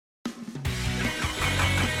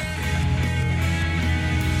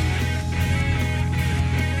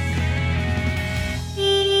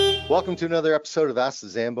Welcome to another episode of Ask the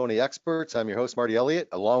Zamboni Experts. I'm your host, Marty Elliott.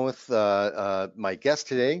 Along with my guest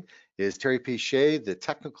today is Terry P. Shea, the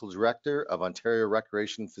Technical Director of Ontario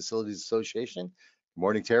Recreation Facilities Association. Good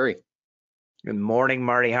morning, Terry. Good morning,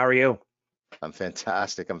 Marty. How are you? I'm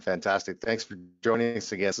fantastic. Thanks for joining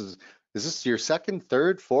us again. Is this your second,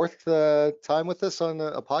 third, fourth time with us on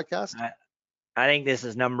a podcast? I think this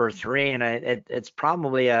is number 3, and it's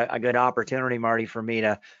probably a good opportunity, Marty, for me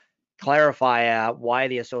to clarify why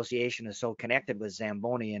the association is so connected with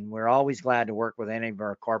Zamboni, and we're always glad to work with any of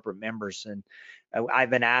our corporate members. And I've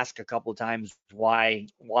been asked a couple of times why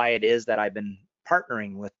it is that I've been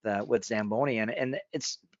partnering with Zamboni, and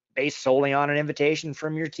it's based solely on an invitation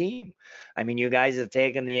from your team. I mean, you guys have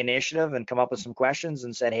taken the initiative and come up with some questions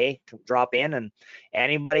and said, hey, drop in. And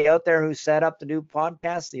anybody out there who's set up to do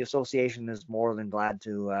podcasts, the association is more than glad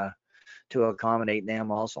to accommodate them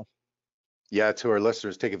also. Yeah, to our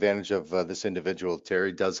listeners, take advantage of this individual.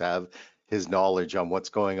 Terry does have his knowledge on what's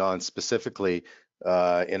going on specifically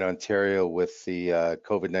in Ontario with the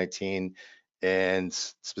COVID-19. And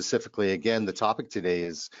specifically, again, the topic today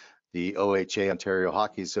is the OHA, Ontario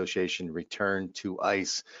Hockey Association, return to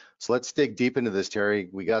ice. So let's dig deep into this, Terry.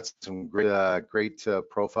 We got some great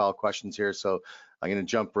profile questions here, so I'm going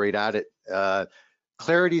to jump right at it.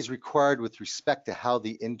 Clarity is required with respect to how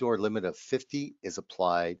the indoor limit of 50 is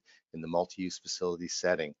applied in the multi-use facility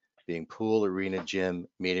setting, being pool, arena, gym,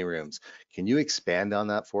 meeting rooms. Can you expand on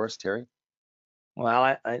that for us, Terry?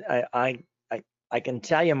 Well, I can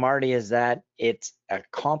tell you, Marty, is that it's a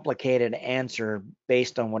complicated answer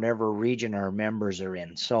based on whatever region our members are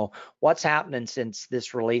in. So what's happening since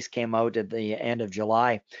this release came out at the end of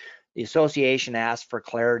July, the association asked for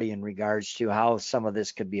clarity in regards to how some of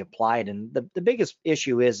this could be applied. And the biggest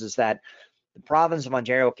issue is that the province of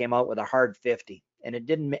Ontario came out with a hard 50, and it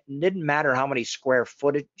didn't matter how much square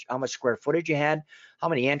footage you had, how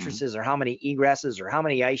many entrances or how many egresses or how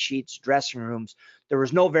many ice sheets, dressing rooms. There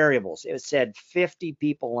was no variables. It said 50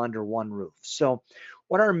 people under one roof. So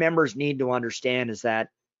what our members need to understand is that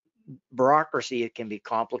bureaucracy, it can be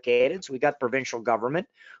complicated. So we got provincial government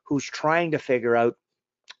who's trying to figure out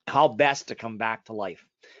how best to come back to life.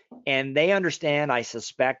 And they understand, I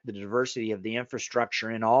suspect, the diversity of the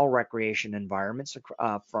infrastructure in all recreation environments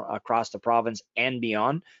across the province and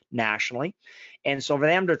beyond nationally. And so for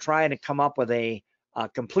them to try to come up with a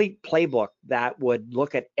complete playbook that would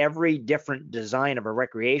look at every different design of a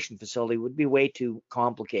recreation facility would be way too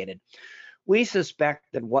complicated. We suspect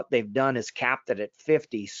that what they've done is capped it at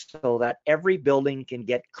 50 so that every building can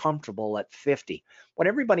get comfortable at 50. What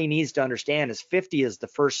everybody needs to understand is 50 is the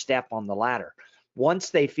first step on the ladder. Once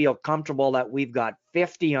they feel comfortable that we've got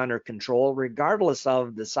 50 under control, regardless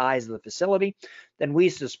of the size of the facility, then we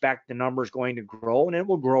suspect the number is going to grow, and it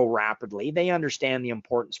will grow rapidly. They understand the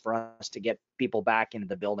importance for us to get people back into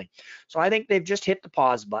the building. So I think they've just hit the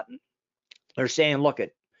pause button. They're saying, look,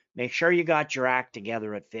 make sure you got your act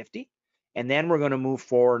together at 50, and then we're going to move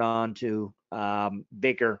forward on to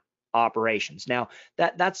bigger operations. Now,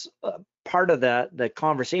 that's part of the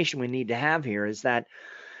conversation we need to have here, is that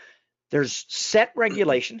there's set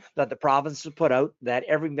regulation that the province has put out that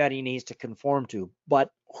everybody needs to conform to. But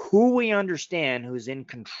who we understand who's in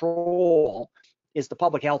control is the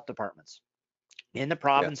public health departments. In the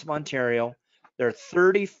province of Ontario, there are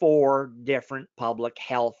 34 different public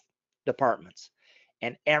health departments,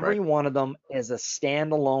 and every one of them is a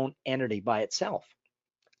standalone entity by itself.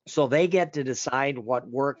 So they get to decide what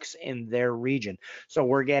works in their region. So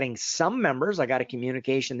we're getting some members. I got a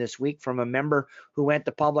communication this week from a member who went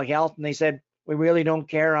to public health, and they said, we really don't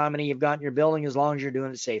care how many you've got in your building as long as you're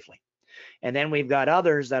doing it safely. And then we've got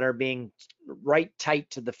others that are being right tight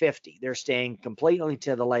to the 50. They're staying completely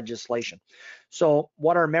to the legislation. So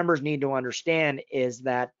what our members need to understand is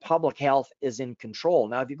that public health is in control.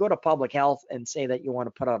 Now, if you go to public health and say that you want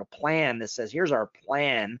to put out a plan that says, here's our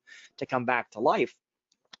plan to come back to life,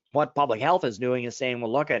 what public health is doing is saying,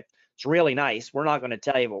 well, look, it's really nice. We're not going to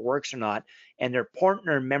tell you if it works or not. And they're pointing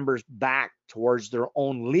their members back towards their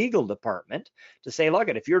own legal department to say, look,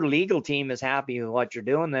 if your legal team is happy with what you're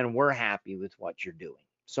doing, then we're happy with what you're doing.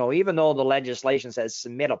 So even though the legislation says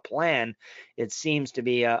submit a plan, it seems to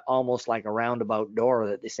be almost like a roundabout door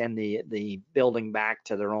that they send the building back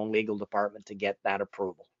to their own legal department to get that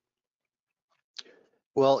approval.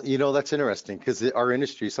 Well, that's interesting because our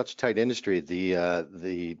industry is such a tight industry.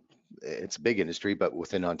 It's a big industry, but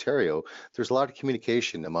within Ontario, there's a lot of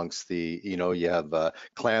communication amongst you have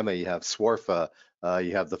CLAMA, you have SWARFA,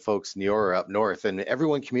 you have the folks Neora up north, and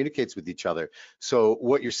everyone communicates with each other. So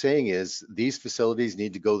what you're saying is these facilities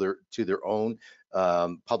need to go to their own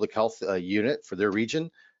public health unit for their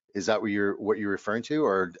region. Is that what you're referring to,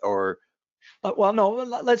 or? Well, no,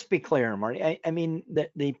 let's be clear, Marty. I mean,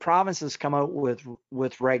 the provinces come out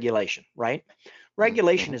with regulation, right?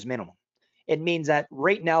 Regulation Mhm. is minimum. It means that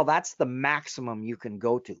right now that's the maximum you can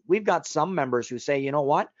go to. We've got some members who say, you know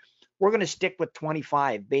what? We're going to stick with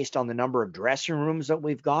 25 based on the number of dressing rooms that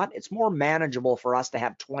we've got. It's more manageable for us to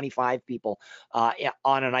have 25 people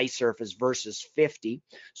on an ice surface versus 50.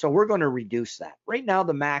 So we're going to reduce that. Right now,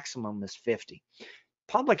 the maximum is 50.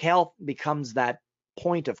 Public health becomes that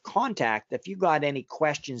point of contact if you got any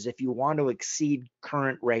questions, if you want to exceed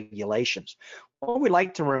current regulations. What we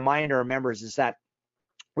like to remind our members is that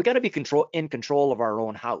we got to be in control of our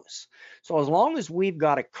own house. So as long as we've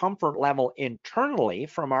got a comfort level internally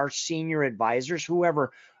from our senior advisors,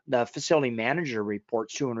 whoever the facility manager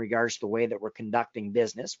reports to in regards to the way that we're conducting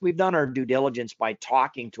business, we've done our due diligence by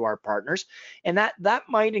talking to our partners, and that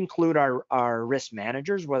might include our risk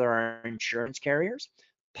managers, whether our insurance carriers,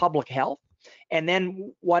 public health, and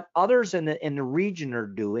then what others in the region are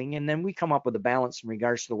doing, and then we come up with a balance in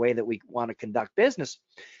regards to the way that we want to conduct business.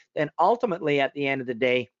 And ultimately, at the end of the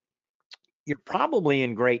day, you're probably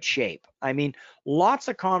in great shape. I mean, lots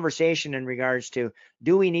of conversation in regards to,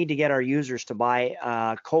 do we need to get our users to buy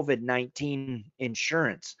COVID-19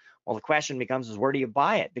 insurance? Well, the question becomes is, where do you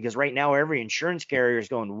buy it? Because right now every insurance carrier is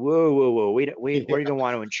going, whoa, whoa, whoa, we Yeah, don't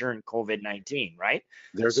want to insure COVID-19, right?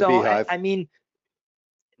 there's a So beehive. I mean,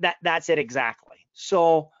 that's it exactly.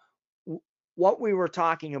 So what we were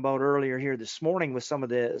talking about earlier here this morning with some of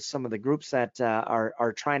the groups that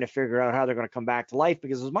are trying to figure out how they're going to come back to life,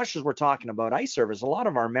 because as much as we're talking about ice service, a lot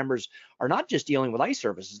of our members are not just dealing with ice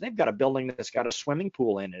services. They've got a building that's got a swimming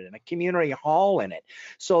pool in it and a community hall in it.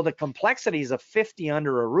 So the complexities of 50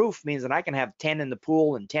 under a roof means that I can have 10 in the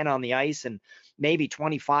pool and 10 on the ice and maybe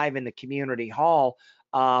 25 in the community hall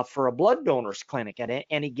for a blood donors clinic at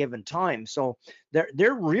any given time. So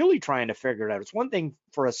they're really trying to figure it out. It's one thing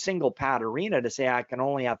for a single pad arena to say I can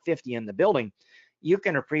only have 50 in the building. You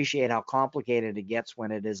can appreciate how complicated it gets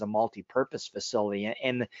when it is a multi-purpose facility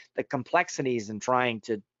and the complexities in trying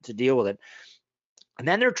to deal with it. And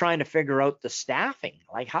then they're trying to figure out the staffing,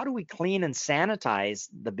 like how do we clean and sanitize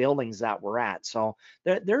the buildings that we're at? So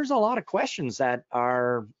there's a lot of questions that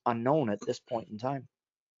are unknown at this point in time.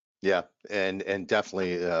 Yeah, and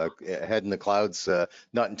definitely head in the clouds,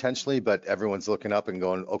 not intentionally, but everyone's looking up and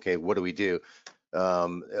going, okay, what do we do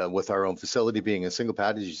with our own facility being a single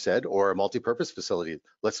pad, as you said, or a multi-purpose facility?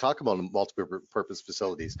 Let's talk about multi-purpose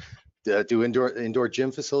facilities. Do indoor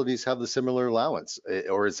gym facilities have the similar allowance,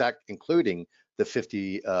 or is that including the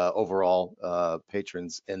 50 overall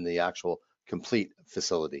patrons in the actual complete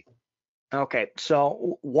facility? Okay,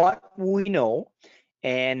 so what we know,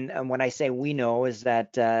 and when I say we know, is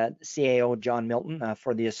that CAO John Milton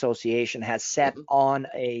for the association has set Mhm. on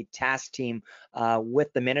a task team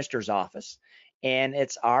with the minister's office, and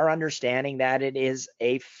it's our understanding that it is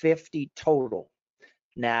a 50 total.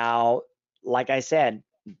 Now, like I said,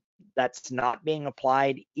 that's not being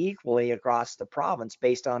applied equally across the province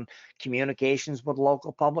based on communications with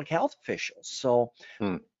local public health officials. So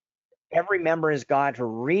Hmm. every member has got to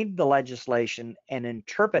read the legislation and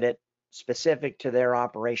interpret it specific to their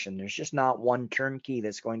operation. There's just not one turnkey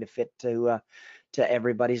that's going to fit to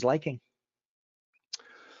everybody's liking.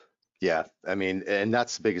 Yeah, I mean, and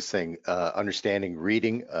that's the biggest thing, understanding,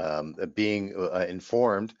 reading, being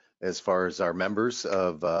informed as far as our members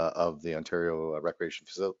of the Ontario Recreation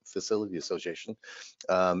Facility Association,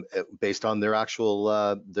 based on their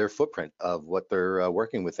actual their footprint of what they're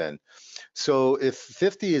working within. So if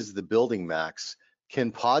 50 is the building max, can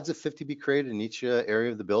pods of 50 be created in each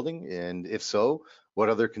area of the building? And if so, what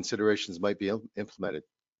other considerations might be implemented?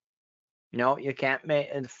 No, you can't make,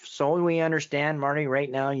 so we understand, Marty, right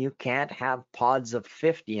now you can't have pods of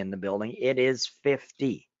 50 in the building. It is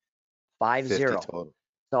 50, 50 50. total,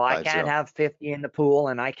 So I can't 50. have 50 in the pool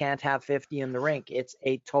and I can't have 50 in the rink. It's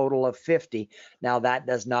a total of 50. Now that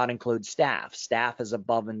does not include staff. Staff is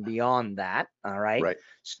above and beyond that. All right. Right.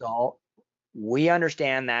 So we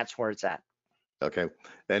understand that's where it's at. Okay.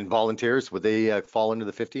 And volunteers, would they fall into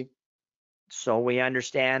the 50? So we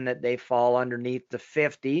understand that they fall underneath the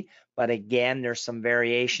 50, but again, there's some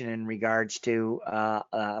variation in regards to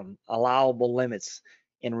allowable limits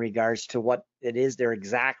in regards to what it is they're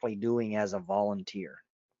exactly doing as a volunteer.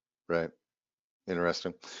 Right.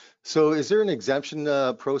 Interesting. So is there an exemption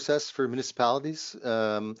process for municipalities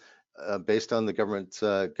based on the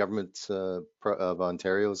government of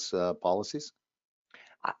Ontario's policies?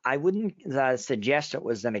 I wouldn't suggest it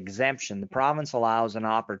was an exemption. The province allows an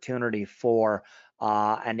opportunity for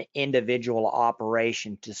an individual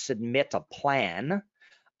operation to submit a plan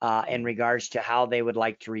in Mhm. regards to how they would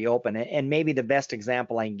like to reopen it. And maybe the best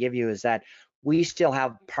example I can give you is that we still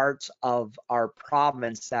have parts of our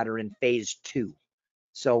province that are in phase 2.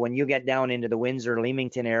 So when you get down into the Windsor,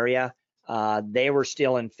 Leamington area, they were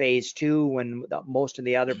still in phase 2 when most of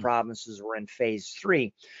the other provinces were in phase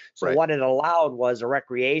 3. So Right. what it allowed was a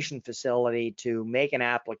recreation facility to make an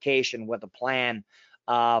application with a plan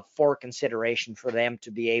for consideration for them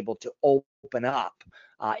to be able to open up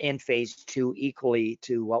in phase 2 equally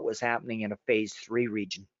to what was happening in a phase 3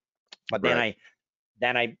 region. But Right.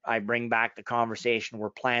 then I bring back the conversation where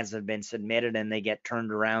plans have been submitted and they get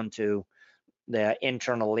turned around to the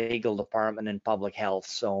internal legal department and public health.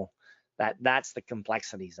 So that's the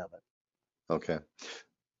complexities of it. Okay.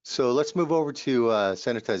 So let's move over to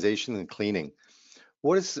sanitization and cleaning.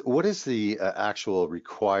 What is the actual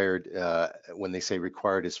required when they say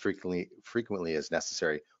required as frequently as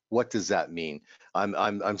necessary? What does that mean?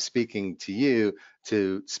 I'm speaking to you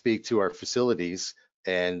to speak to our facilities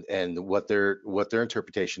and what their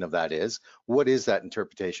interpretation of that is. What is that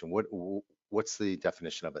interpretation? What's the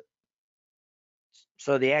definition of it?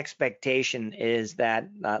 So the expectation is that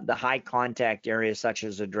the high contact areas such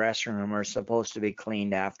as a dressing room are supposed to be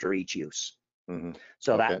cleaned after each use. Mm-hmm.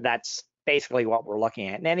 So Okay. that's basically what we're looking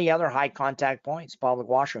at. And any other high contact points, public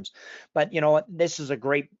washrooms. But you know what, this is a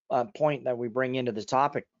great point that we bring into the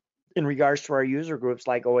topic in regards to our user groups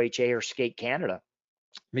like OHA or Skate Canada.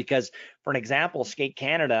 Because for an example, Skate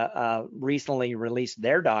Canada recently released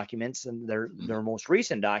their documents and their most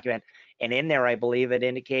recent document, and in there I believe it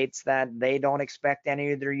indicates that they don't expect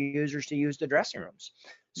any of their users to use the dressing rooms.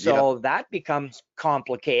 So that becomes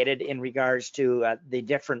complicated in regards to the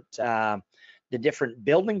different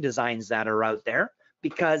building designs that are out there,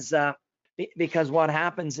 because what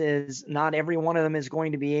happens is not every one of them is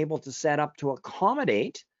going to be able to set up to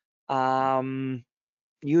accommodate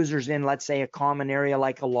users in, let's say, a common area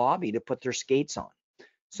like a lobby to put their skates on.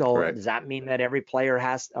 So Right. does that mean that every player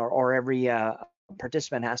has or every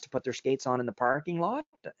participant has to put their skates on in the parking lot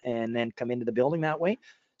and then come into the building that way?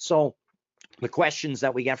 So the questions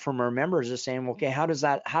that we get from our members is saying, okay, how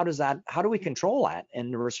do we control that?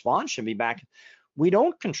 And the response should be back, we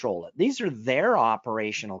don't control it. These are their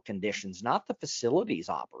operational conditions, not the facility's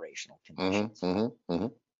operational conditions.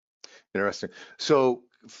 Interesting. So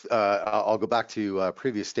I'll go back to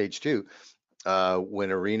previous stage 2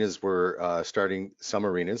 when arenas were starting. Some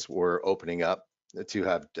arenas were opening up to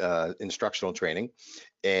have instructional training,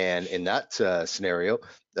 and in that scenario,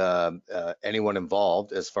 anyone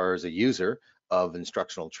involved as far as a user of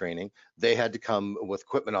instructional training, they had to come with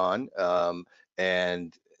equipment on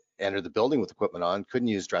and enter the building with equipment on, couldn't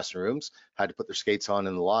use dressing rooms, had to put their skates on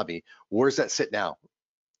in the lobby. Where's that sit now?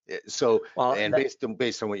 So, Well, and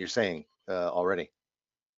based on what you're saying already.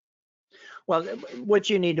 Well, what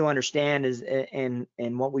you need to understand is, and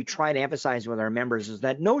what we try to emphasize with our members is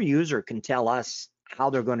that no user can tell us how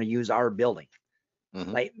they're going to use our building.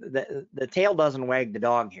 Like the tail doesn't wag the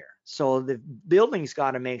dog here. So the building's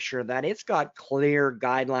got to make sure that it's got clear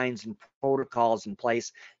guidelines and protocols in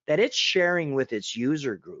place that it's sharing with its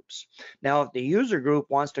user groups. Now, if the user group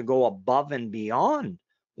wants to go above and beyond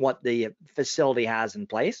what the facility has in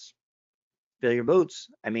place, fill your boots.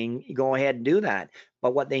 I mean, you go ahead and do that.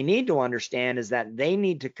 But what they need to understand is that they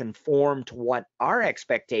need to conform to what our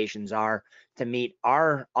expectations are to meet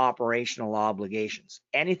our operational obligations.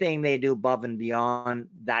 Anything they do above and beyond,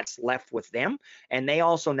 that's left with them. And they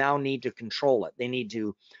also now need to control it. They need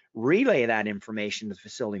to relay that information to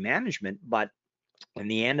facility management, but in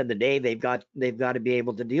the end of the day, they've got to be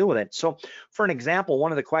able to deal with it. So for an example,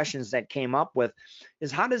 one of the questions that came up with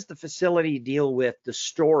is, how does the facility deal with the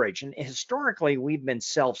storage? And historically, we've been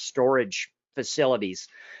self-storage facilities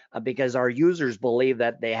because our users believe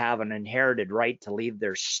that they have an inherited right to leave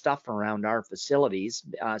their stuff around our facilities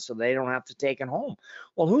so they don't have to take it home.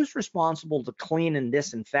 Well, who's responsible to clean and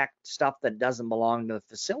disinfect stuff that doesn't belong to the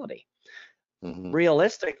facility?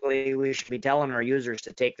 Realistically, we should be telling our users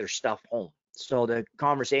to take their stuff home. So the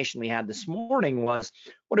conversation we had this morning was,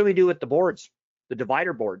 what do we do with the boards, the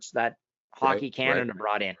divider boards that Hockey Canada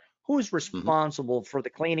brought in? Who's responsible for the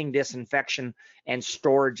cleaning, disinfection, and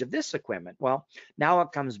storage of this equipment? Well, now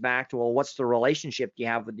it comes back to, well, what's the relationship you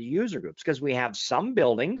have with the user groups? Because we have some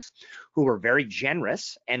buildings who were very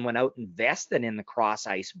generous and went out and invested in the cross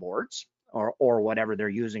ice boards or whatever they're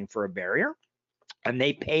using for a barrier, and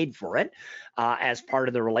they paid for it as part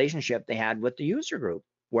of the relationship they had with the user group.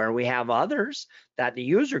 Where we have others that the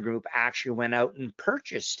user group actually went out and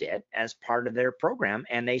purchased it as part of their program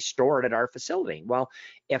and they store it at our facility. Well,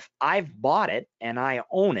 if I've bought it and I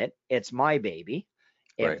own it, it's my baby.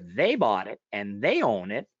 If they bought it and they own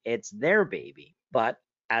it, it's their baby. But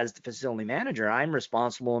as the facility manager, I'm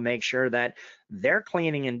responsible to make sure that their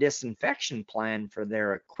cleaning and disinfection plan for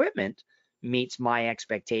their equipment meets my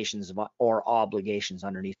expectations or obligations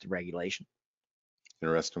underneath the regulation.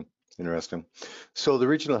 Interesting. Interesting. So the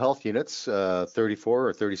regional health units, 34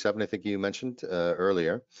 or 37, I think you mentioned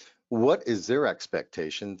earlier. What is their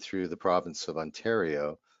expectation through the province of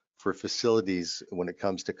Ontario for facilities when it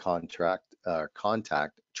comes to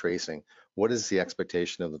contact tracing? What is the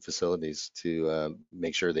expectation of the facilities to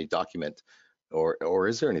make sure they document, or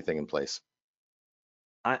is there anything in place?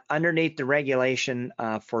 Underneath the regulation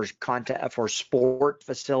for sport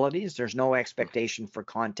facilities, there's no expectation for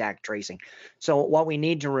contact tracing. So what we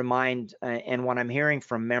need to remind, and what I'm hearing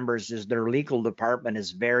from members, is their legal department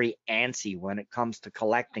is very antsy when it comes to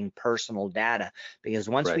collecting personal data, because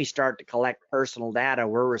once we start to collect personal data,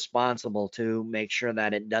 we're responsible to make sure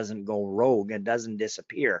that it doesn't go rogue, it doesn't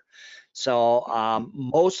disappear. So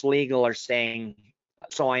most legal are saying,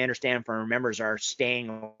 so I understand from our members, are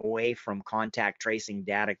staying away from contact tracing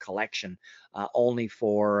data collection only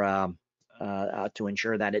for to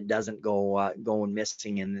ensure that it doesn't go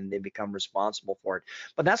missing and then they become responsible for it.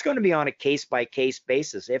 But that's going to be on a case-by-case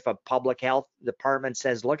basis. If a public health department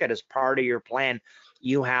says, look, as part of your plan,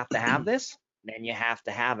 you have to have this, then you have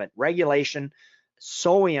to have it. Regulation,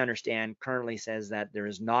 so we understand, currently says that there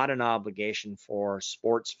is not an obligation for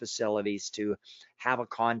sports facilities to have a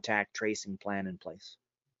contact tracing plan in place.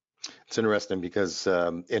 It's interesting because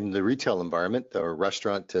in the retail environment or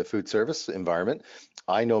restaurant to food service environment,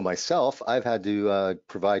 I know myself, I've had to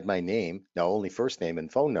provide my name, now only first name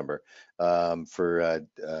and phone number, for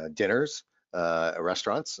dinners,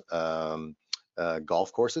 restaurants,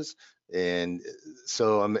 golf courses. And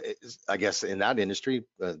so I guess in that industry,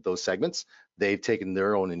 those segments, they've taken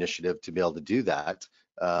their own initiative to be able to do that.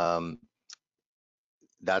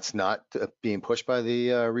 That's not being pushed by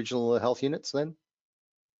the regional health units then?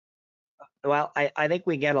 Well, I think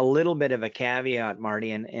we get a little bit of a caveat,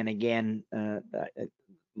 Marty, and again,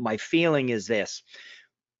 my feeling is this.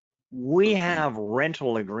 We have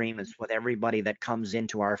rental agreements with everybody that comes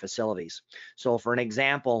into our facilities. So for an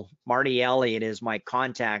example, Marty Elliott is my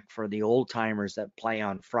contact for the old timers that play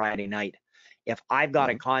on Friday night. If I've got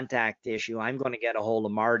a contact issue, I'm going to get a hold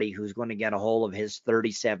of Marty, who's going to get a hold of his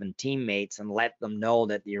 37 teammates and let them know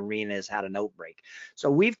that the arena has had an outbreak. So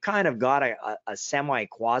we've kind of got a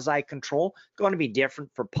semi-quasi control. It's going to be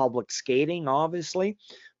different for public skating, obviously.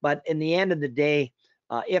 But in the end of the day,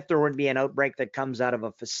 if there would be an outbreak that comes out of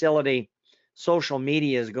a facility, social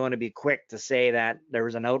media is going to be quick to say that there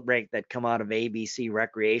was an outbreak that come out of ABC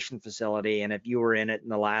recreation facility. And if you were in it in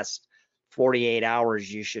the last 48 hours,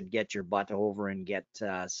 you should get your butt over and get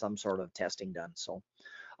some sort of testing done. So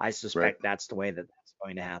I suspect that's the way that that's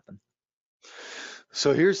going to happen.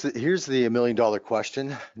 So here's the $1 million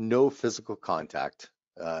question. No physical contact,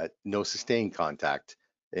 no sustained contact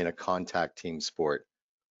in a contact team sport.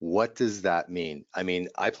 What does that mean? I mean,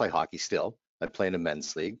 I play hockey still. I play in a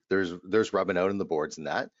men's league. There's rubbing out on the boards and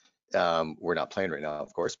that. We're not playing right now,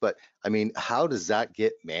 of course, but I mean, how does that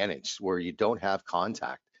get managed where you don't have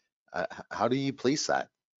contact? How do you police that?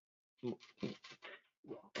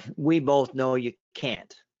 We both know you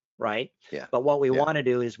can't, right? Yeah. But what we want to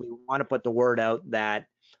do is we want to put the word out that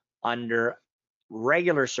under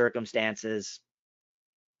regular circumstances,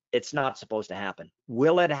 it's not supposed to happen.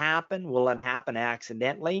 Will it happen? Will it happen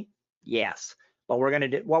accidentally? Yes. But we're going to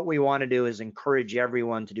do, what we want to do is encourage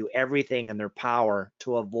everyone to do everything in their power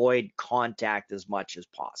to avoid contact as much as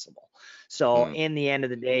possible. So in the end of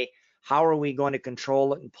the day, how are we going to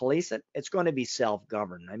control it and police it? It's going to be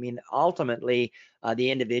self-governed. I mean, ultimately, the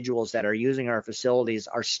individuals that are using our facilities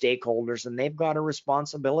are stakeholders, and they've got a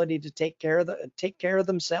responsibility to take care of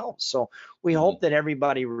themselves. So we hope that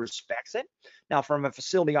everybody respects it. Now, from a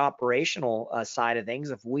facility operational side of things,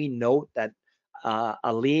 if we note that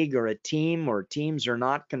a league or a team or teams are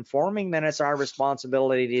not conforming, then it's our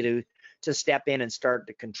responsibility to step in and start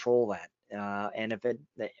to control that. And if it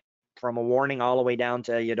from a warning all the way down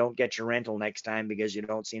to you don't get your rental next time because you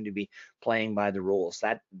don't seem to be playing by the rules,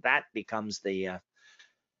 that becomes the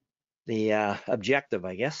objective,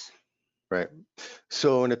 I guess. Right.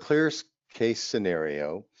 So in a clear case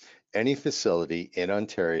scenario, any facility in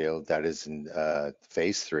Ontario that is in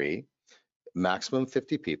phase 3, maximum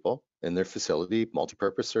 50 people in their facility,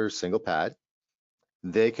 multipurpose or single pad,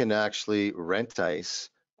 they can actually rent ice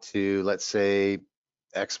to, let's say,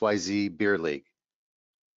 XYZ beer league.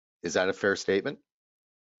 Is that a fair statement?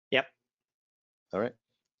 Yep. All right.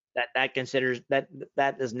 That considers that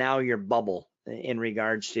is now your bubble in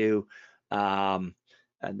regards to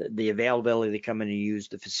the availability to come in and use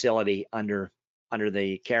the facility under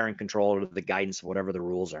the care and control or the guidance of whatever the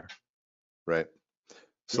rules are. Right.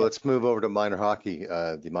 So let's move over to minor hockey,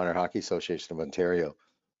 the Minor Hockey Association of Ontario.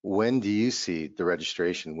 When do you see the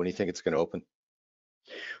registration? When do you think it's going to open?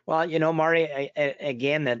 Well, Marty,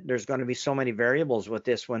 again, that there's going to be so many variables with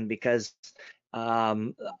this one because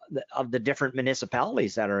um, of the different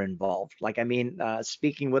municipalities that are involved. Like, I mean,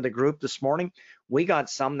 speaking with a group this morning, we got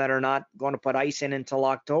some that are not going to put ice in until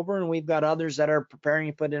October, and we've got others that are preparing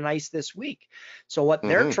to put in ice this week. So what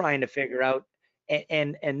they're Hmm. trying to figure out,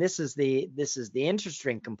 and this is the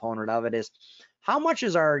interesting component of it, is how much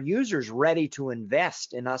is our users ready to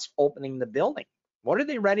invest in us opening the building? What are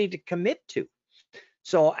they ready to commit to?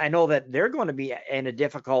 So I know that they're going to be in a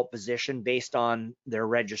difficult position based on their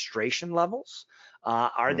registration levels.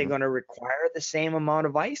 Are they Hmm. going to require the same amount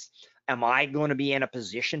of ice? Am I going to be in a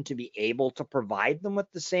position to be able to provide them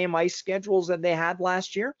with the same ice schedules that they had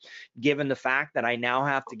last year, given the fact that I now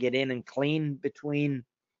have to get in and clean between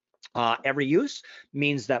every use?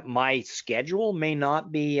 Means that my schedule may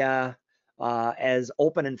not be as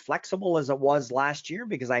open and flexible as it was last year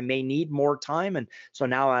because I may need more time. And so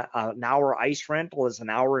now an hour ice rental is an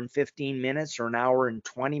hour and 15 minutes or an hour and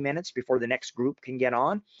 20 minutes before the next group can get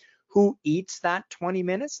on. Who eats that 20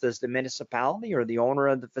 minutes? Does the municipality or the owner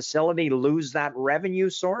of the facility lose that revenue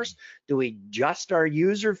source? Do we adjust our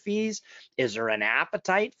user fees? Is there an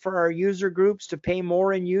appetite for our user groups to pay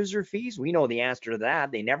more in user fees? We know the answer to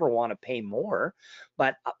that. They never want to pay more.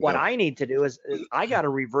 But what No. I need to do is I got to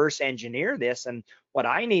reverse engineer this. And what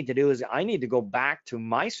I need to do is I need to go back to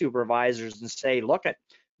my supervisors and say, look,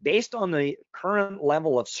 based on the current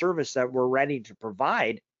level of service that we're ready to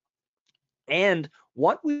provide, and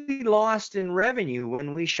what we lost in revenue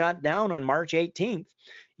when we shut down on March 18th,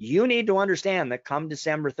 you need to understand that come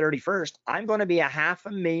December 31st, I'm going to be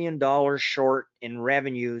 $500,000 short in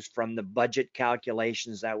revenues from the budget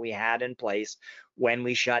calculations that we had in place when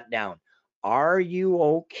we shut down. Are you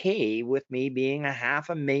okay with me being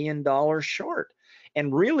 $500,000 short?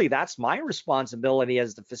 And really, that's my responsibility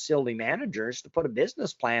as the facility managers to put a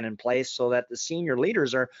business plan in place so that the senior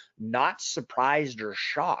leaders are not surprised or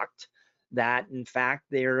shocked that in fact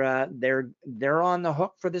they're on the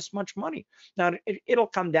hook for this much money. Now it'll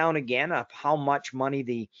come down again of how much money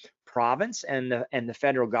the province and the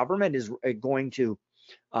federal government is going to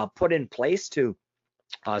put in place to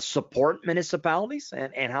support municipalities,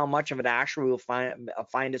 and how much of it actually will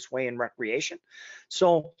find its way in recreation.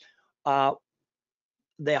 So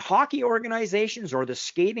the hockey organizations or the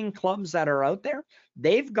skating clubs that are out there,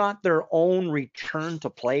 they've got their own return to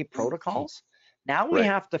play protocols. Now we Right.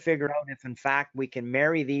 have to figure out if in fact we can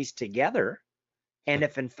marry these together, and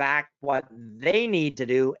if in fact what they need to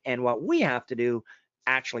do and what we have to do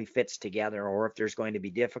actually fits together, or if there's going to be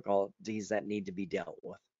difficulties that need to be dealt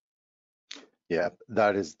with. Yeah,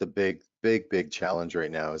 that is the big challenge right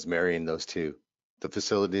now is marrying those two, the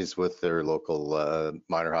facilities with their local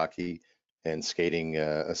minor hockey and skating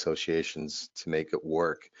associations to make it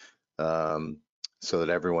work, um, so that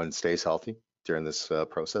everyone stays healthy during this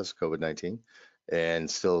process, COVID-19, and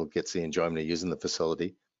still gets the enjoyment of using the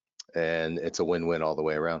facility. And it's a win-win all the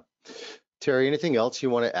way around. Terry, anything else you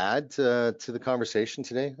want to add to the conversation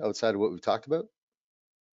today outside of what we've talked about?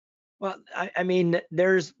 Well, I mean,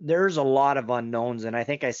 there's a lot of unknowns, and I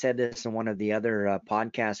think I said this in one of the other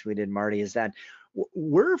podcasts we did, Marty, is that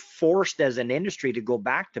we're forced as an industry to go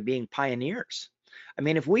back to being pioneers. I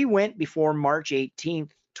mean, if we went before March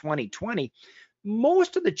 18th, 2020,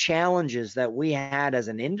 most of the challenges that we had as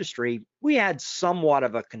an industry, we had somewhat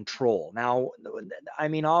of a control. Now, I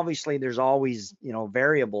mean, obviously, there's always,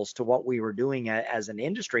 variables to what we were doing as an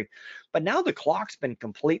industry, but now the clock's been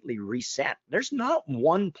completely reset. There's not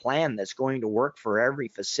one plan that's going to work for every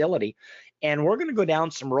facility, and we're going to go down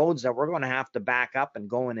some roads that we're going to have to back up and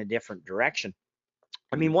go in a different direction.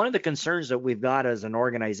 I mean, one of the concerns that we've got as an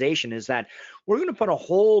organization is that we're going to put a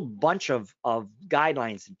whole bunch of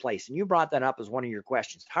guidelines in place. And you brought that up as one of your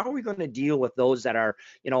questions. How are we going to deal with those that are,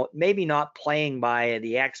 maybe not playing by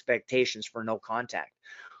the expectations for no contact?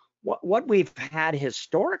 What we've had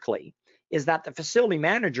historically is that the facility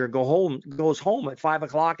manager goes home at 5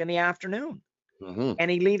 o'clock in the afternoon, Hmm. and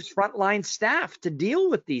he leaves frontline staff to deal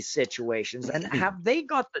with these situations. And have they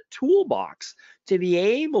got the toolbox to be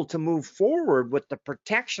able to move forward with the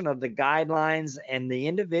protection of the guidelines and the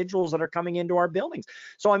individuals that are coming into our buildings?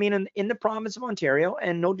 So I mean, in the province of Ontario,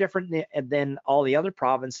 and no different than all the other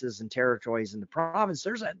provinces and territories in the province,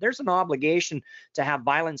 there's an obligation to have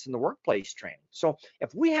violence in the workplace training. So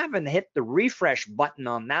if we haven't hit the refresh button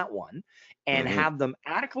on that one and Hmm. have them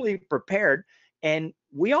adequately prepared, and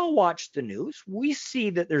we all watch the news, we see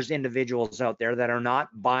that there's individuals out there that are not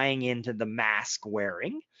buying into the mask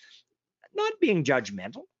wearing, not being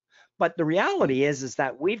judgmental. But the reality is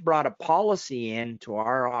that we've brought a policy into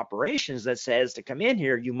our operations that says to come in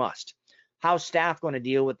here, you must. how's staff going to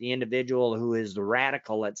deal with the individual who is the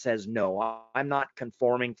radical that says, no, I'm not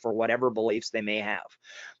conforming for whatever beliefs they may have?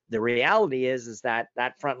 The reality is that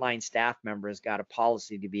that frontline staff member has got a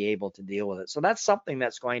policy to be able to deal with it. So that's something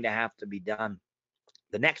that's going to have to be done.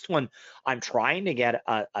 The next one I'm trying to get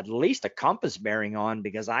at least a compass bearing on,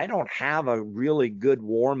 because I don't have a really good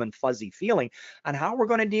warm and fuzzy feeling on how we're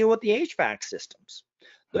going to deal with the HVAC systems,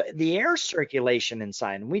 the air circulation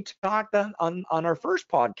inside. And we talked on our first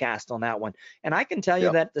podcast on that one. And I can tell you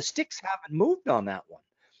Yep. that the sticks haven't moved on that one.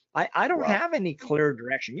 I don't Wow. have any clear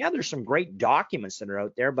direction. Yeah, there's some great documents that are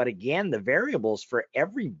out there, but again, the variables for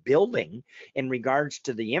every building in regards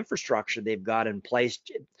to the infrastructure they've got in place,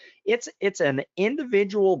 it's an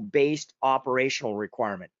individual based operational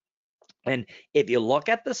requirement. And if you look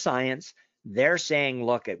at the science, they're saying,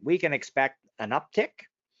 look, we can expect an uptick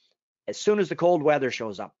as soon as the cold weather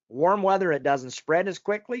shows up. Warm weather, it doesn't spread as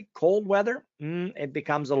quickly. Cold weather, it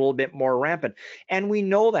becomes a little bit more rampant. And we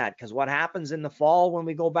know that because what happens in the fall when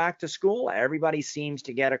we go back to school, everybody seems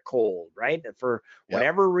to get a cold, right? For Yep.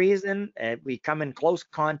 whatever reason, we come in close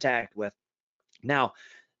contact with. Now,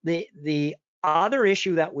 the other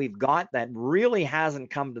issue that we've got that really hasn't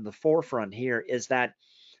come to the forefront here is that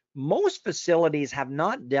most facilities have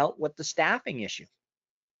not dealt with the staffing issue.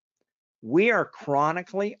 We are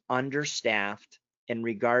chronically understaffed in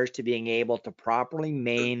regards to being able to properly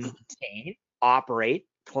maintain, operate,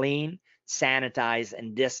 clean, sanitize,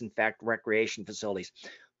 and disinfect recreation facilities.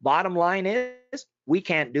 Bottom line is we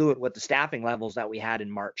can't do it with the staffing levels that we had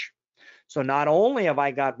in March. So not only have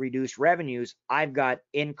I got reduced revenues, I've got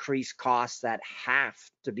increased costs that have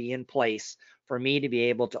to be in place for me to be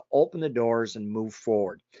able to open the doors and move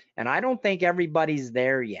forward. And I don't think everybody's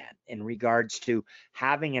there yet in regards to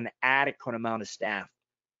having an adequate amount of staff.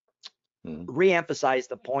 Re-emphasize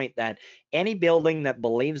the point that any building that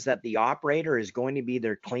believes that the operator is going to be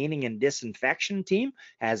their cleaning and disinfection team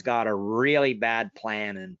has got a really bad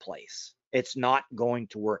plan in place. It's not going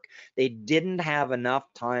to work. They didn't have enough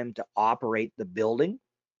time to operate the building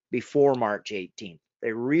before March 18th.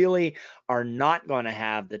 They really are not going to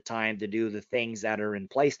have the time to do the things that are in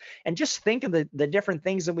place. And just think of the different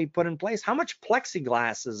things that we put in place. How much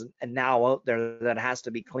plexiglass is now out there that has to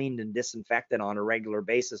be cleaned and disinfected on a regular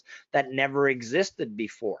basis that never existed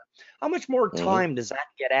before? How much more time does that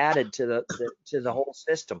get added to the whole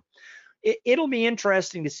system? It'll be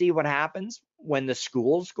interesting to see what happens when the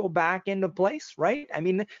schools go back into place, right? I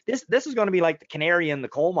mean, this is going to be like the canary in the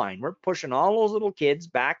coal mine. We're pushing all those little kids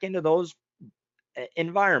back into those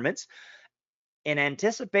environments in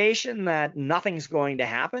anticipation that nothing's going to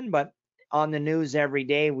happen. But on the news every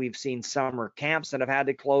day, we've seen summer camps that have had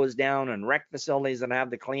to close down and rec facilities that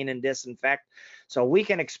have to clean and disinfect. So we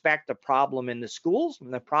can expect a problem in the schools.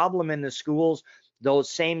 And the problem in the schools,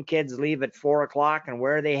 those same kids leave at 4 o'clock, and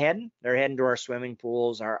where are they heading? They're heading to our swimming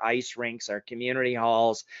pools, our ice rinks, our community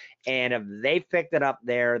halls. And if they picked it up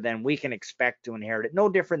there, then we can expect to inherit it. No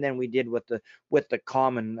different than we did with the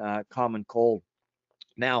common cold.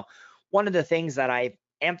 Now, one of the things that I've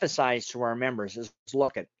emphasized to our members is,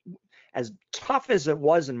 look, at as tough as it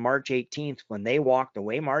was in March 18th when they walked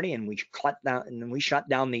away, Marty, and we shut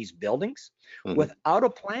down these buildings without a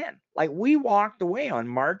plan. Like, we walked away on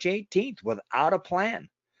March 18th without a plan.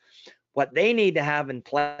 What they need to have in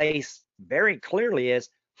place very clearly is,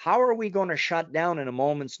 how are we going to shut down in a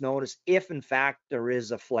moment's notice if in fact there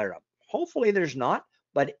is a flare-up? Hopefully there's not,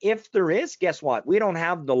 but if there is, guess what? We don't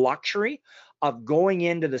have the luxury of going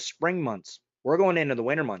into the spring months. We're going into the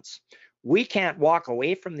winter months. We can't walk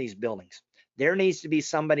away from these buildings. There needs to be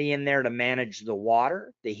somebody in there to manage the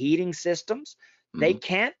water, the heating systems. They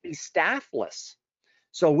can't be staffless.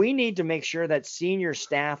 So we need to make sure that senior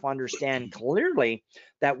staff understand clearly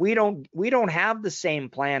that we don't have the same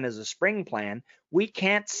plan as a spring plan. We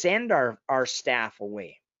can't send our staff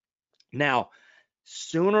away. Now,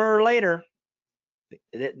 sooner or later,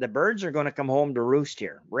 the birds are going to come home to roost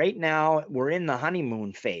here. Right now, we're in the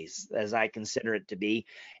honeymoon phase, as I consider it to be.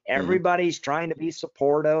 Everybody's trying to be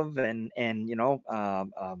supportive and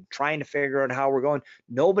trying to figure out how we're going.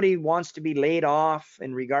 Nobody wants to be laid off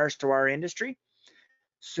in regards to our industry.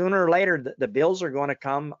 Sooner or later, the bills are going to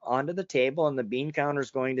come onto the table, and the bean counter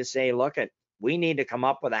is going to say, look, we need to come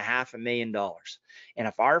up with $500,000. And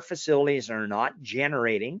if our facilities are not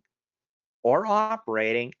generating or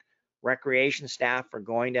operating, recreation staff are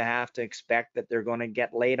going to have to expect that they're going to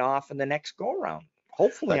get laid off in the next go around.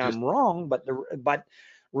 Hopefully I'm wrong, but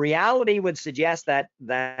reality would suggest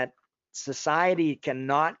that society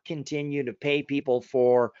cannot continue to pay people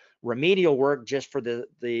for remedial work just for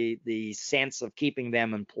the sense of keeping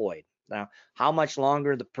them employed. Now, how much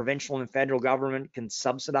longer the provincial and federal government can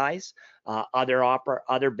subsidize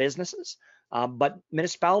other businesses, but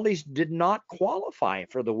municipalities did not qualify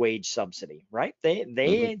for the wage subsidy, right? They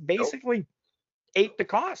Nope. basically ate the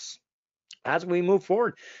costs as we move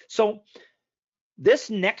forward. So this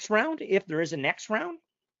next round, if there is a next round,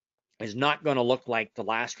 is not going to look like the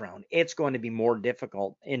last round. It's going to be more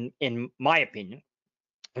difficult, in my opinion,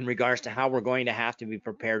 in regards to how we're going to have to be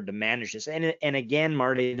prepared to manage this. And again,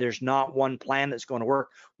 Marty, there's not one plan that's going to work.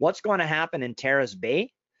 What's going to happen in Terrace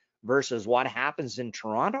Bay versus what happens in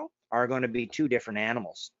Toronto are going to be two different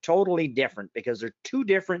animals, totally different, because they're two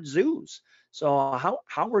different zoos. So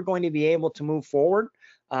how we're going to be able to move forward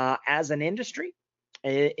as an industry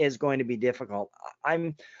is going to be difficult.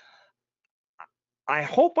 I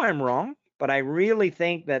hope I'm wrong, but I really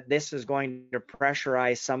think that this is going to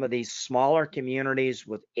pressurize some of these smaller communities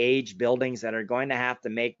with aged buildings that are going to have to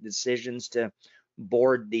make decisions to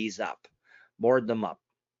board them up,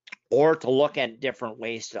 or to look at different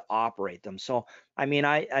ways to operate them. So, I mean,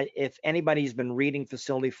 if anybody's been reading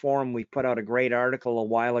Facility Forum, we put out a great article a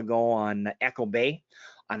while ago on Echo Bay,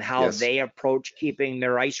 on how Yes. they approach keeping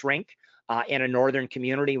their ice rink in a northern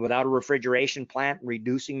community without a refrigeration plant,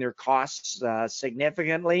 reducing their costs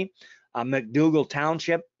significantly. McDougall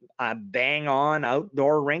Township, bang on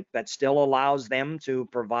outdoor rink that still allows them to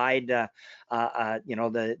provide, the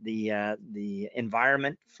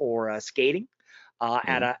environment for skating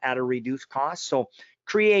at a reduced cost. So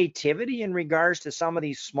creativity in regards to some of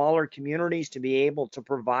these smaller communities to be able to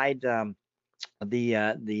provide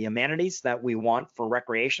the amenities that we want for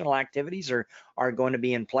recreational activities are going to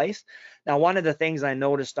be in place. Now, one of the things I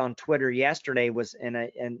noticed on Twitter yesterday was,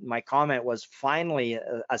 and my comment was, finally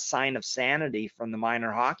a sign of sanity from the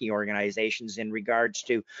minor hockey organizations in regards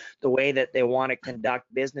to the way that they want to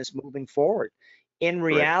conduct business moving forward. In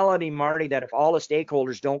Right. reality, Marty, that if all the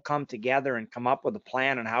stakeholders don't come together and come up with a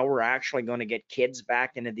plan on how we're actually going to get kids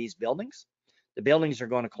back into these buildings, the buildings are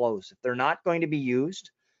going to close. If they're not going to be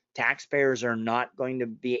used, taxpayers are not going to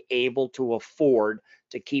be able to afford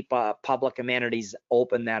to keep public amenities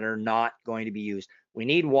open that are not going to be used. We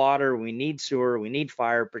need water, we need sewer, we need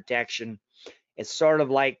fire protection. It's sort of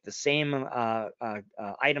like the same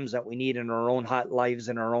items that we need in our own hot lives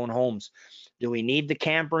in our own homes. Do we need the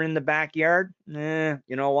camper in the backyard? You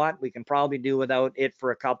know what? We can probably do without it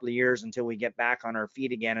for a couple of years until we get back on our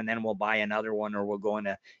feet again, and then we'll buy another one, or we'll go in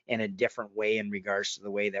a different way in regards to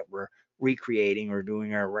the way that we're recreating or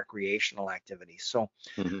doing our recreational activities. So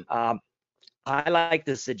Mhm. I like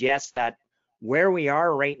to suggest that where we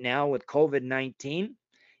are right now with COVID-19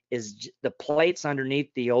 is the plates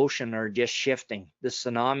underneath the ocean are just shifting. The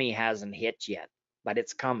tsunami hasn't hit yet, but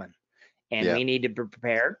it's coming, and Yeah. we need to be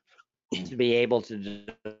prepared to be able to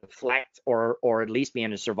deflect, or at least be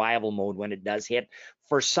in a survival mode when it does hit.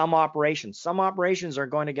 For some operations, are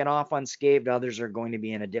going to get off unscathed, others are going to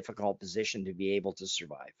be in a difficult position to be able to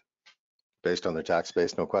survive. Based on their tax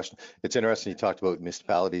base, no question. It's interesting you talked about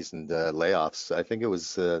municipalities and layoffs. I think it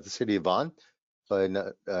was the city of Vaughan, if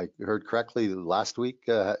I heard correctly, last week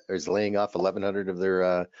is laying off 1,100 of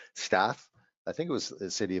their staff. I think it was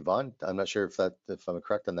the city of Vaughan. I'm not sure if I'm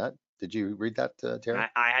correct on that. Did you read that, Terry?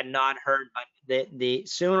 I had not heard, but the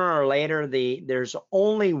sooner or later, there's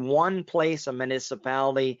only one place a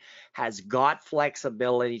municipality has got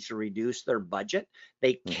flexibility to reduce their budget.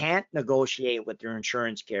 They can't negotiate with their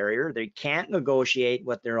insurance carrier. They can't negotiate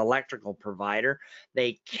with their electrical provider.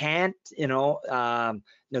 They can't,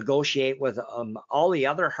 negotiate with all the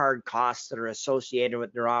other hard costs that are associated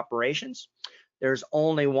with their operations. There's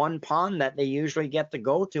only one pond that they usually get to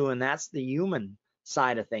go to, and that's the human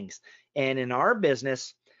side of things. And in our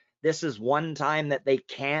business, this is one time that they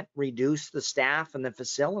can't reduce the staff in the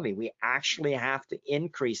facility. We actually have to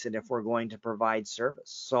increase it if we're going to provide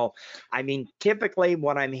service. So, I mean, typically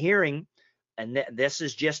what I'm hearing, and this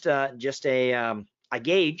is just a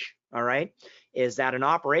gauge, all right, is that an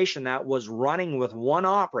operation that was running with one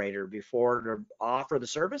operator before to offer the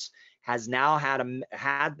service has now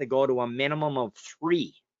had to go to a minimum of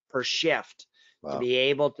 3 per shift to Wow. be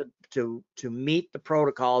able to meet the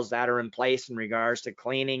protocols that are in place in regards to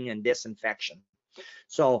cleaning and disinfection.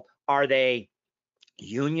 So are they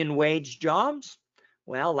union wage jobs?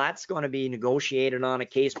 Well, that's going to be negotiated on a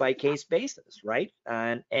case by case basis, right?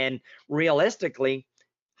 And realistically,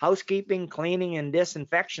 housekeeping, cleaning, and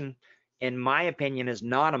disinfection, in my opinion, is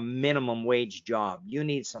not a minimum wage job. You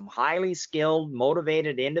need some highly skilled,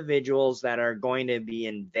 motivated individuals that are going to be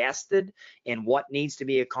invested in what needs to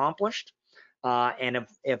be accomplished. And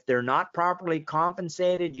if they're not properly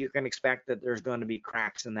compensated, you can expect that there's going to be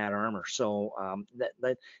cracks in that armor. So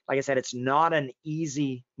like I said, it's not an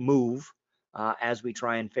easy move as we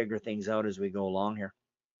try and figure things out as we go along here.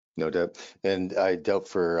 No doubt. And I doubt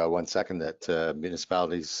for 1 second that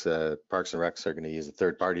municipalities, Parks and Recs are going to use a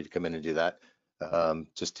third party to come in and do that.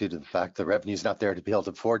 Just due to the fact the revenue's not there to be able to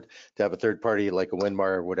afford to have a third party like a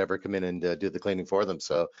Winmar or whatever come in and do the cleaning for them.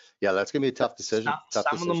 So yeah, that's going to be a tough decision. Some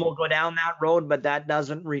of them will go down that road, but that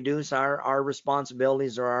doesn't reduce our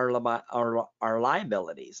responsibilities or our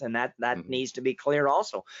liabilities, and that needs to be clear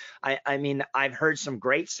also. I mean, I've heard some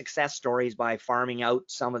great success stories by farming out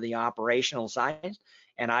some of the operational side,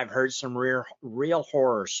 and I've heard some real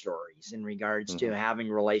horror stories in regards to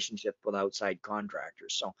having relationship with outside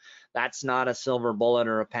contractors. So that's not a silver bullet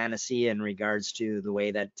or a panacea in regards to the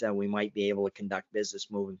way that we might be able to conduct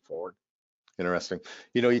business moving forward. Interesting.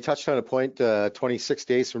 You know, you touched on a point, 26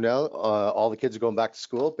 days from now, all the kids are going back to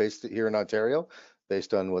school based here in Ontario,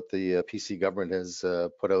 based on what the PC government has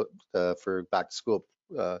put out for back to school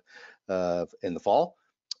in the fall.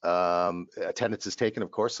 Attendance is taken,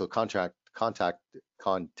 of course, so contact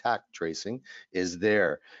tracing is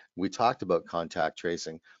there. We talked about contact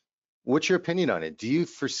tracing. What's your opinion on it? Do you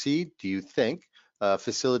think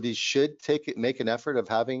facilities should make an effort of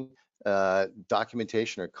having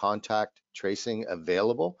documentation or contact tracing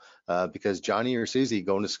available? Because Johnny or Susie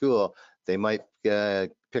going to school, they might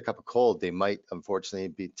pick up a cold. They might unfortunately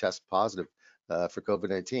be test positive for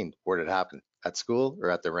COVID-19. Where did it happen? At school or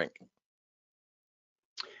at the rink?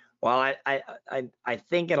 Well, I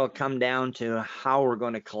think it'll come down to how we're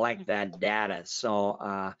going to collect that data.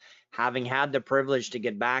 So having had the privilege to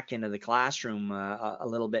get back into the classroom a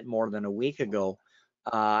little bit more than a week ago,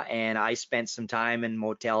 and I spent some time in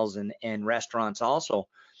motels and restaurants also.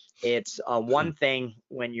 It's one thing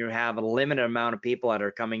when you have a limited amount of people that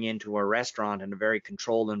are coming into a restaurant in a very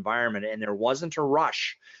controlled environment, and there wasn't a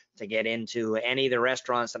rush to get into any of the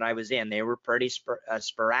restaurants that I was in. They were pretty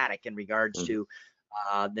sporadic in regards to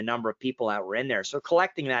the number of people that were in there. So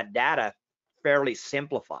collecting that data fairly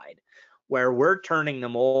simplified, where we're turning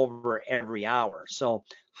them over every hour. So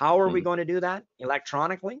how are we going to do that?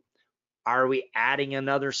 Electronically? Are we adding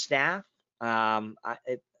another staff?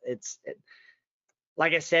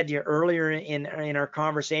 Like I said to you earlier in our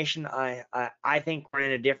conversation, I think we're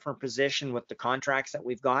in a different position with the contracts that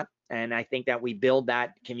we've got, and I think that we build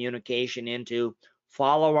that communication into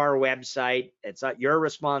follow our website. It's not your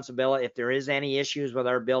responsibility. If there is any issues with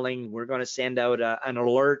our building, we're going to send out an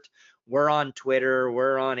alert. We're on Twitter,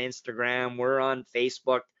 we're on Instagram, we're on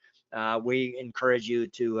Facebook. We encourage you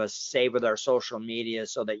to stay with our social media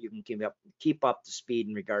so that you can keep up to speed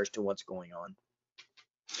in regards to what's going on.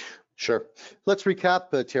 Sure. Let's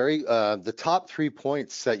recap, Terry, the top 3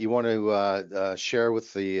 points that you want to share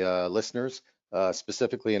with the listeners,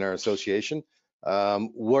 specifically in our association.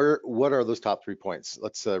 What are those top 3 points?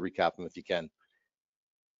 Let's recap them if you can.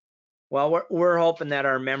 Well, we're hoping that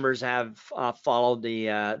our members have followed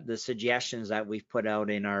the suggestions that we've put out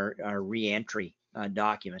in our reentry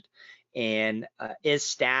document. And is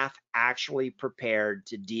staff actually prepared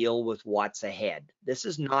to deal with what's ahead? This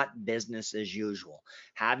is not business as usual.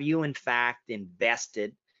 Have you in fact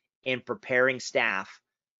invested in preparing staff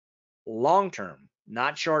long-term,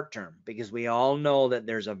 not short-term? Because we all know that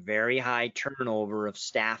there's a very high turnover of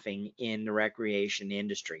staffing in the recreation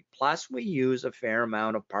industry. Plus, we use a fair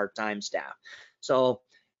amount of part-time staff. So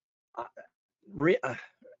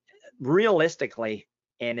realistically,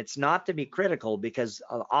 and it's not to be critical, because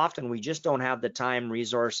often we just don't have the time,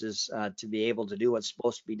 resources to be able to do what's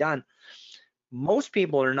supposed to be done. Most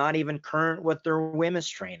people are not even current with their WHMIS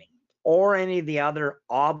training or any of the other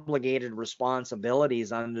obligated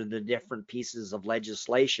responsibilities under the different pieces of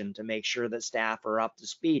legislation to make sure that staff are up to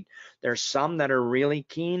speed. There's some that are really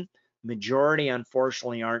keen. Majority,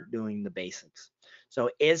 unfortunately, aren't doing the basics. So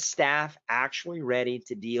is staff actually ready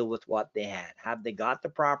to deal with what they had? Have they got the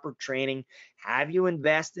proper training? Have you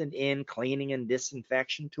invested in cleaning and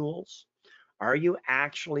disinfection tools? Are you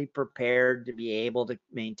actually prepared to be able to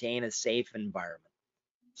maintain a safe environment?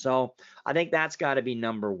 So I think that's got to be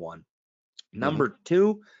number one. Number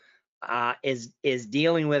two is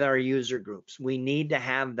dealing with our user groups. We need to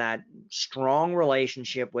have that strong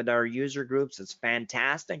relationship with our user groups. It's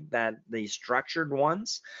fantastic that the structured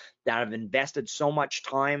ones that have invested so much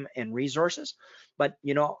time and resources, but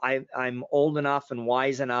you know, I'm old enough and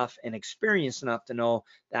wise enough and experienced enough to know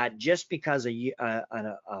that just because the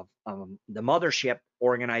mothership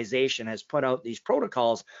organization has put out these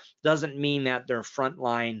protocols doesn't mean that their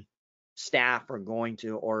frontline staff are going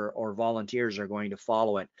to or volunteers are going to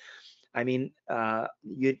follow it. I mean,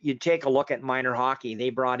 you take a look at minor hockey. They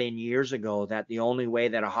brought in years ago that the only way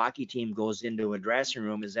that a hockey team goes into a dressing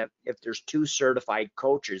room is that if there's 2 certified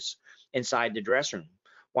coaches inside the dressing room.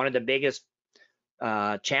 One of the biggest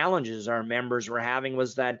challenges our members were having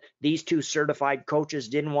was that these two certified coaches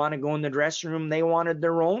didn't want to go in the dressing room. They wanted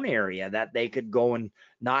their own area that they could go and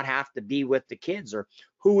not have to be with the kids. Or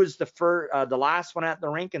who was the last one at the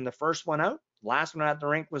rink and the first one out? Last one at the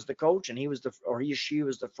rink was the coach, and he or she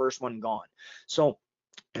was the first one gone. So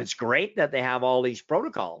it's great that they have all these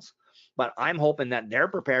protocols, but I'm hoping that they're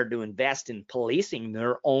prepared to invest in policing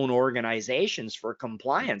their own organizations for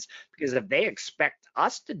compliance, because if they expect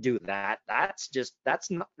us to do that, that's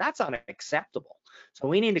unacceptable. So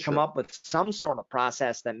we need to come up with some sort of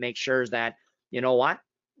process that makes sure that, you know what,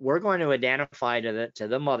 we're going to identify to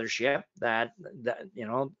the mothership that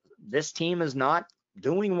this team is not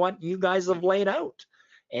doing what you guys have laid out.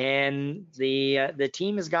 And the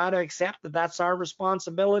team has got to accept that that's our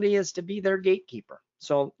responsibility, is to be their gatekeeper.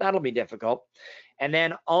 So that'll be difficult. And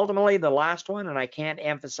then ultimately the last one, and I can't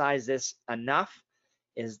emphasize this enough,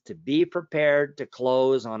 is to be prepared to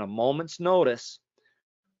close on a moment's notice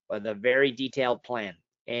with a very detailed plan.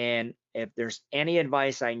 And if there's any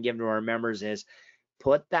advice I can give to our members, is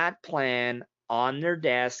put that plan on their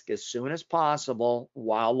desk as soon as possible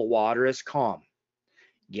while the water is calm.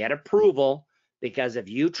 Get approval, because if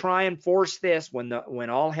you try and force this when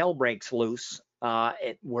all hell breaks loose,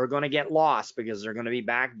 we're going to get lost, because they're going to be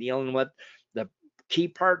back dealing with the key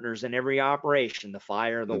partners in every operation: the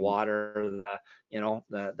fire, the water,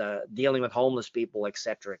 the dealing with homeless people, et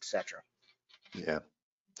cetera, et cetera. Yeah.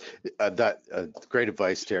 Great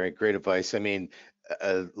advice, Terry. Great advice. I mean,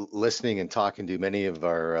 listening and talking to many of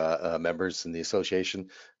our members in the association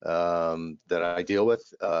that I deal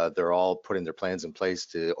with, they're all putting their plans in place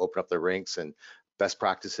to open up their rinks and best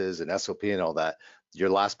practices and SOP and all that. Your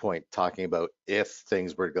last point, talking about if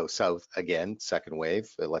things were to go south again, second wave,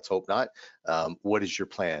 let's hope not, what is your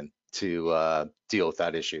plan to deal with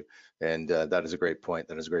that issue? And that is a great point.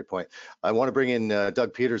 That is a great point. I want to bring in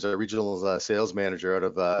Doug Peters, our regional sales manager out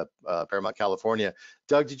of Paramount, California.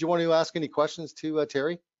 Doug, did you want to ask any questions to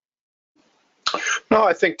Terry? No,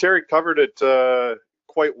 I think Terry covered it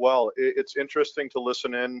quite well. It's interesting to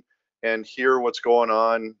listen in and hear what's going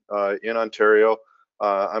on in Ontario.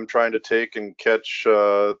 I'm trying to take and catch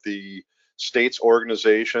the state's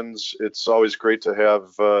organizations. It's always great to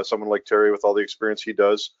have someone like Terry with all the experience he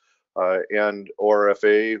does, and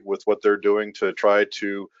ORFA with what they're doing to try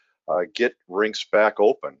to get rinks back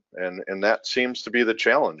open. And that seems to be the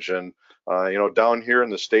challenge. And, down here in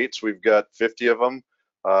the States, we've got 50 of them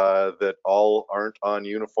that all aren't on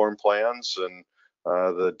uniform plans, and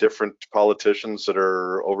the different politicians that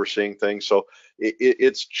are overseeing things. So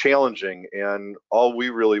it's challenging, and all we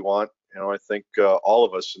really want, I think all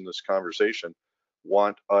of us in this conversation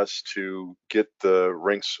want us to get the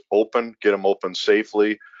rinks open, get them open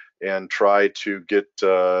safely, and try to get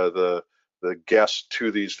the guests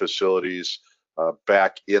to these facilities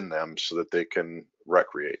back in them so that they can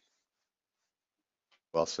recreate.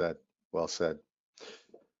 Well said. Well said.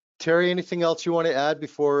 Terry, anything else you want to add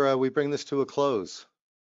before we bring this to a close?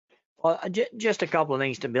 Well, just a couple of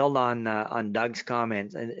things to build on Doug's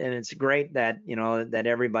comments, and it's great that that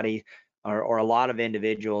everybody or a lot of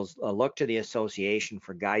individuals look to the association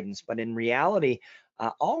for guidance, but in reality,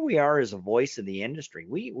 all we are is a voice of the industry.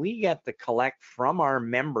 We get to collect from our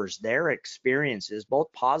members their experiences,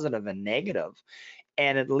 both positive and negative,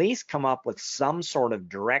 and at least come up with some sort of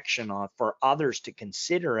direction for others to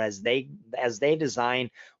consider as they design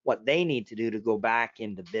what they need to do to go back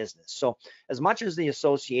into business. So as much as the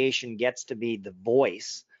association gets to be the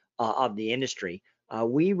voice of the industry,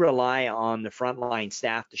 we rely on the frontline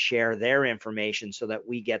staff to share their information so that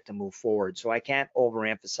we get to move forward. So I can't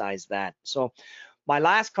overemphasize that. So my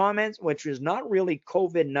last comment, which is not really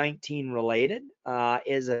COVID-19 related,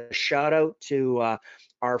 is a shout out to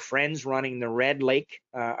our friends running the Red Lake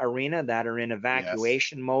Arena that are in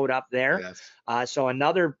evacuation mode up there. Yes. So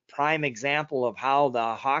another prime example of how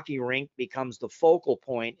the hockey rink becomes the focal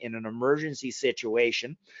point in an emergency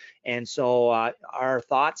situation. And so our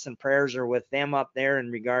thoughts and prayers are with them up there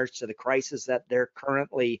in regards to the crisis that they're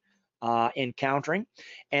currently encountering.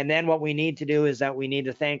 And then what we need to do is that we need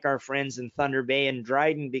to thank our friends in Thunder Bay and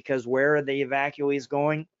Dryden, because where are the evacuees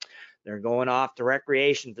going? They're going off to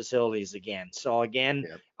recreation facilities again. So again,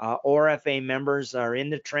 ORFA members are in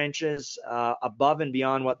the trenches above and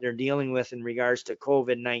beyond what they're dealing with in regards to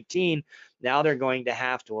COVID-19. Now they're going to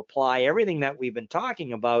have to apply everything that we've been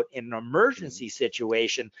talking about in an emergency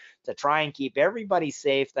situation to try and keep everybody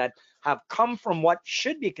safe that have come from what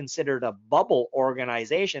should be considered a bubble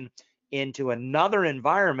organization into another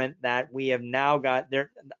environment that we have now got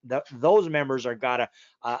those members are got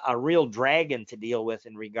a real dragon to deal with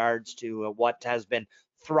in regards to what has been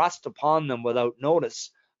thrust upon them without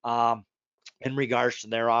notice in regards to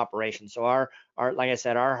their operation. So our like I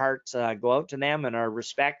said, our hearts go out to them, and our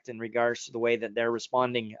respect in regards to the way that they're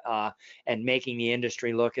responding and making the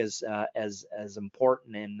industry look as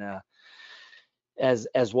important and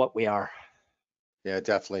as what we are. Yeah,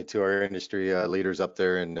 definitely to our industry leaders up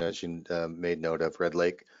there, and as you made note of, Red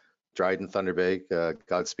Lake, Dryden, Thunder Bay,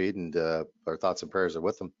 Godspeed, and our thoughts and prayers are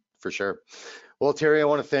with them for sure. Well, Terry, I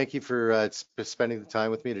want to thank you for spending the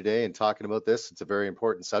time with me today and talking about this. It's a very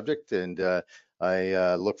important subject, and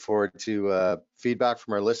I look forward to feedback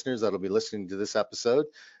from our listeners that'll be listening to this episode.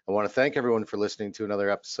 I want to thank everyone for listening to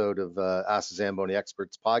another episode of Ask the Zamboni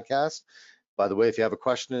Experts podcast. By the way, if you have a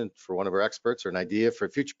question for one of our experts or an idea for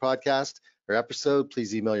a future podcast or episode,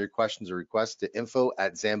 please email your questions or requests to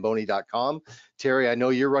info@zamboni.com. Terry, I know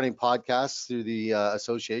you're running podcasts through the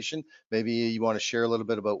association. Maybe you want to share a little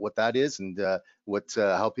bit about what that is and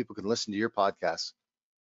how people can listen to your podcast.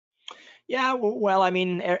 Yeah, well, I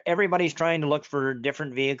mean, everybody's trying to look for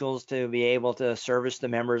different vehicles to be able to service the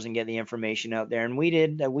members and get the information out there. And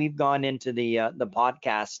we've gone into the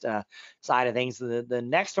podcast side of things. The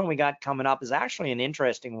next one we got coming up is actually an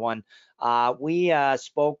interesting one. We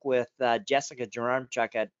spoke with Jessica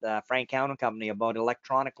Jaromchuk at Frank County Company about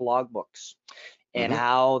electronic logbooks and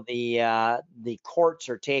how the courts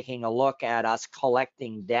are taking a look at us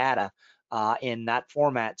collecting data in that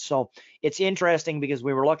format. So it's interesting because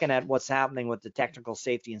we were looking at what's happening with the Technical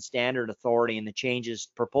Safety and Standard Authority and the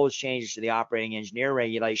proposed changes to the operating engineer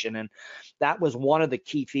regulation. And that was one of the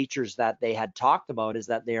key features that they had talked about, is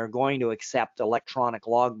that they are going to accept electronic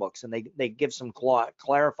logbooks, and they give some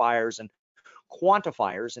clarifiers and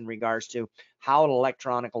quantifiers in regards to how an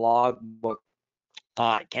electronic logbook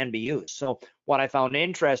can be used. So what I found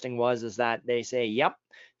interesting is that they say, yep,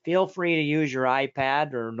 feel free to use your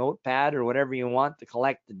iPad or notepad or whatever you want to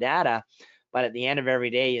collect the data, but at the end of every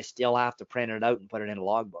day, you still have to print it out and put it in a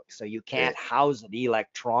logbook. So you can't house it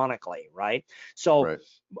electronically, right? So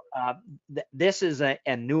this is a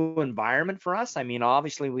new environment for us. I mean,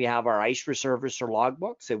 obviously, we have our ICE reservicer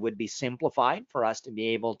logbooks. It would be simplified for us to be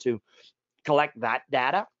able to collect that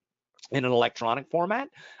data in an electronic format.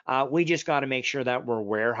 We just got to make sure that we're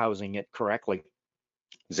warehousing it correctly,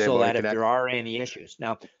 so that if there are any issues.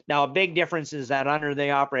 Now a big difference is that under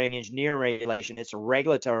the operating engineer regulation, it's a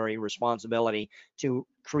regulatory responsibility to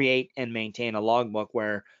create and maintain a logbook,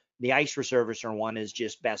 where the ICE reservicer one is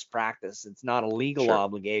just best practice. It's not a legal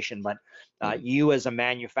obligation, but you as a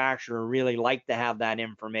manufacturer really like to have that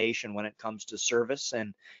information when it comes to service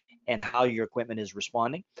and how your equipment is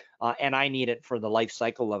responding. And I need it for the life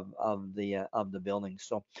cycle of the building.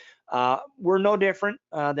 So we're no different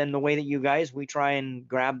than the way that you guys, we try and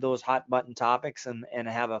grab those hot button topics and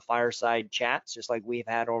have a fireside chats, just like we've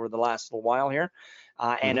had over the last little while here.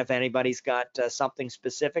 And if anybody's got something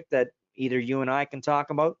specific that either you and I can talk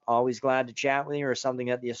about, always glad to chat with you, or something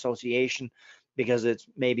at the association, because it's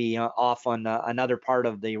maybe off on another part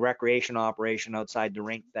of the recreation operation outside the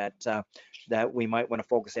rink that we might want to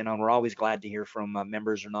focus in on. We're always glad to hear from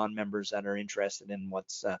members or non-members that are interested in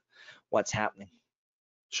what's happening.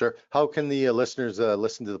 Sure. How can the listeners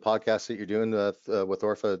listen to the podcast that you're doing with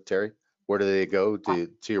ORFA, Terry? Where do they go to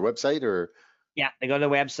your website, or? Yeah, they go to the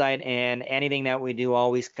website, and anything that we do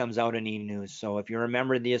always comes out in e-news. So if you're a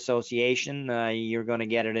member of the association, you're going to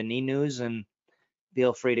get it in e-news, and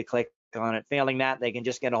feel free to click on it. Failing that, they can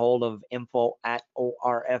just get a hold of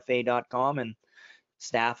info@orfa.com, and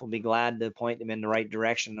staff will be glad to point them in the right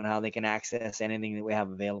direction on how they can access anything that we have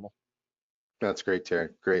available. That's great, Terry.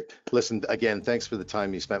 Great. Listen, again, thanks for the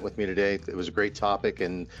time you spent with me today. It was a great topic,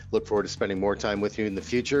 and look forward to spending more time with you in the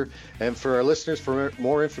future. And for our listeners, for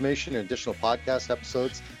more information and additional podcast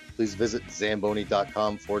episodes, please visit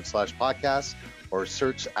zamboni.com/podcast, or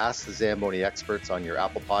search Ask the Zamboni Experts on your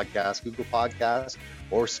Apple Podcast, Google Podcast,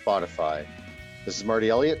 or Spotify. This is Marty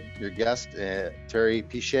Elliott, your guest, Terry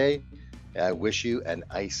Pichet. I wish you an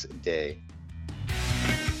ice day.